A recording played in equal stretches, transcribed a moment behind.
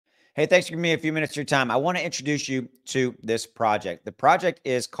Hey, thanks for giving me a few minutes of your time. I want to introduce you to this project. The project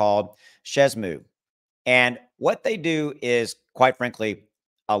is called Shesmu. And what they do is, quite frankly,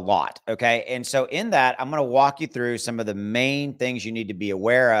 a lot. Okay. And so, in that, I'm going to walk you through some of the main things you need to be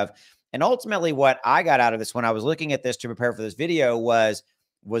aware of. And ultimately, what I got out of this when I was looking at this to prepare for this video was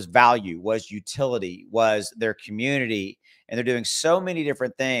value, was utility, was their community. And they're doing so many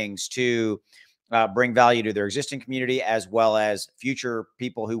different things to bring value to their existing community as well as future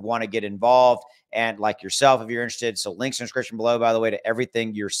people who want to get involved. And like yourself, if you're interested. So, links in the description below, by the way, to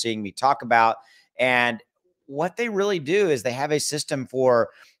everything you're seeing me talk about. And what they really do is they have a system for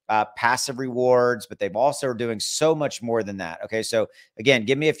passive rewards, but they've also are doing so much more than that. Okay. So again,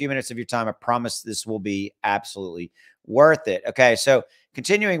 give me a few minutes of your time. I promise this will be absolutely worth it. Okay. So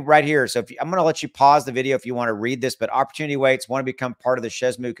continuing right here. So I'm going to let you pause the video if you want to read this, but opportunity waits, want to become part of the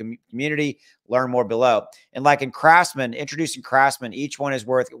Shesmu community, learn more below. And like in Craftsman, introducing Craftsman, each one is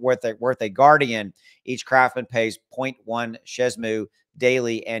worth a guardian. Each Craftsman pays 0.1 Shesmu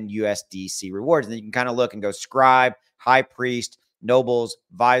daily and USDC rewards. And then you can kind of look and go scribe, high priest, nobles,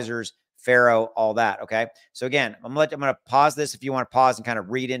 visors, pharaoh, all that. Okay. So again, I'm going to pause this if you want to pause and kind of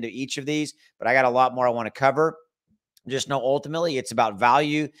read into each of these, but I got a lot more I want to cover. Just know ultimately it's about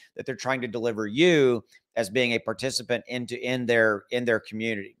value that they're trying to deliver you as being a participant in their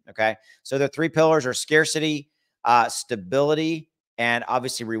community. Okay. So the three pillars are scarcity, stability, and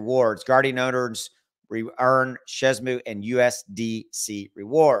obviously rewards. Guardian owners earn Shesmu and USDC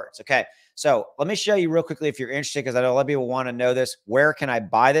rewards. Okay. So let me show you real quickly if you're interested, because I know a lot of people want to know this. Where can I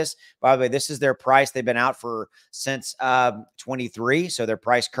buy this? By the way, this is their price. They've been out for since 23. So their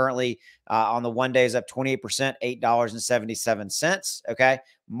price currently on the 1 day is up 28%, $8.77. Okay.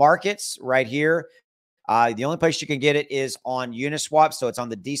 Markets right here. The only place you can get it is on Uniswap. So it's on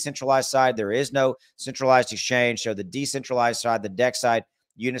the decentralized side. There is no centralized exchange. So the decentralized side, the DEX side,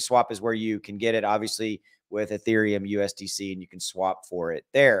 Uniswap is where you can get it, obviously, with Ethereum, USDC, and you can swap for it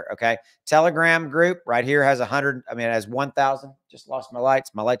there. Okay. Telegram group right here has 100. I mean, it has 1,000. Just lost my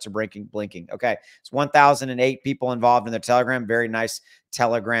lights. My lights are blinking. Okay. It's 1,008 people involved in the Telegram. Very nice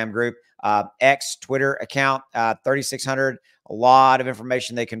Telegram group. X Twitter account, 3,600. A lot of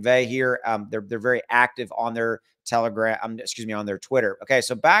information they convey here. They're very active on their Telegram. On their Twitter. Okay.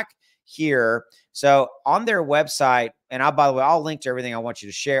 So back here. So on their website, and by the way, I'll link to everything I want you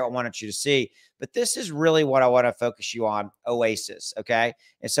to share. I want you to see, but this is really what I want to focus you on, Oasis. Okay.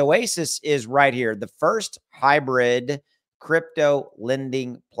 And so Oasis is right here, the first hybrid crypto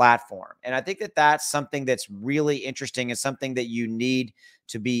lending platform. And I think that that's something that's really interesting and something that you need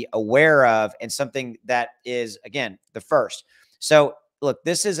to be aware of, and something that is, again, the first. So look,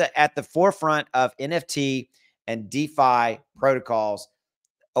 this is at the forefront of NFT and DeFi protocols,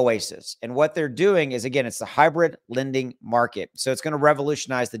 Oasis. And what they're doing is, again, it's the hybrid lending market. So it's going to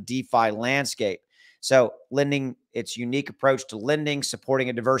revolutionize the DeFi landscape. So lending, its unique approach to lending, supporting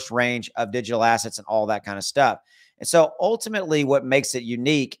a diverse range of digital assets and all that kind of stuff. And so ultimately what makes it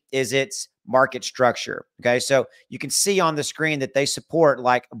unique is its market structure. Okay. So you can see on the screen that they support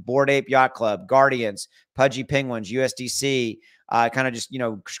like Bored Ape Yacht Club, Guardians, Pudgy Penguins, USDC, kind of just,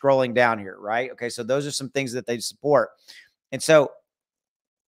 scrolling down here. Right. Okay. So those are some things that they support. And so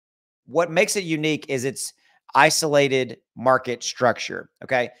what makes it unique is its isolated market structure.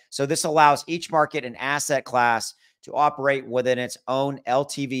 Okay. So this allows each market and asset class to operate within its own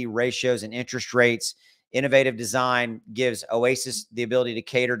LTV ratios and interest rates. Innovative design gives Oasis the ability to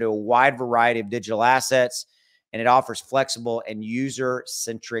cater to a wide variety of digital assets, and it offers flexible and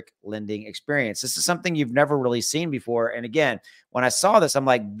user-centric lending experience. This is something you've never really seen before. And again, when I saw this, I'm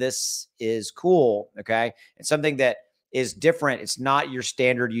like, this is cool. Okay. It's something that is different. It's not your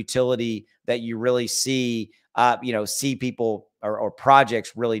standard utility that you really see, see people or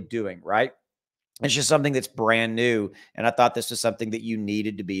projects really doing, right? It's just something that's brand new. And I thought this was something that you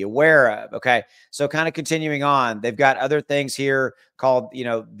needed to be aware of. Okay. So kind of continuing on, they've got other things here called,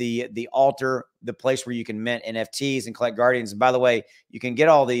 the altar, the place where you can mint NFTs and collect guardians. And by the way, you can get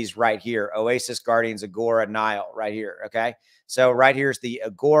all these right here: Oasis, Guardians, Agora, Nile, right here. Okay. So right here is the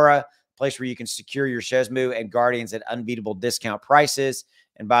Agora, place where you can secure your Shesmu and Guardians at unbeatable discount prices.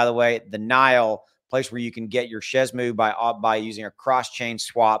 And by the way, the Nile, place where you can get your Shesmu by using a cross-chain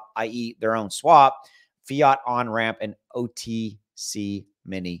swap, i.e. their own swap, fiat on-ramp, and OTC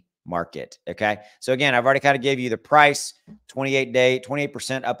mini market. Okay. So again, I've already kind of gave you the price,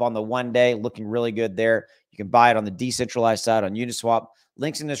 28% up on the 1 day, looking really good there. You can buy it on the decentralized side on Uniswap.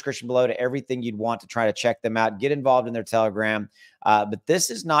 Links in the description below to everything you'd want to try to check them out. Get involved in their Telegram. But this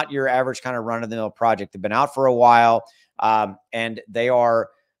is not your average kind of run-of-the-mill project. They've been out for a while, and they are,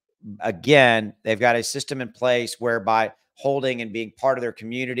 again, they've got a system in place whereby holding and being part of their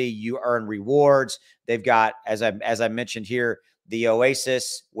community, you earn rewards. They've got, as I mentioned here, the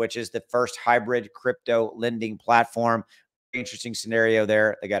Oasis, which is the first hybrid crypto lending platform. Interesting scenario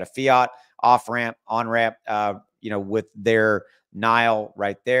there. They got a fiat off ramp, on ramp, with their Nile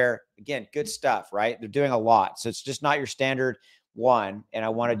right there. Again, good stuff, right? They're doing a lot. So it's just not your standard one. And I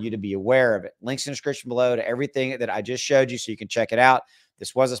wanted you to be aware of it. Links in the description below to everything that I just showed you so you can check it out.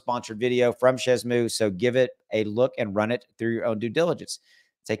 This was a sponsored video from Shesmu. So give it a look and run it through your own due diligence.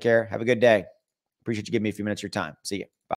 Take care. Have a good day. Appreciate you giving me a few minutes of your time. See you.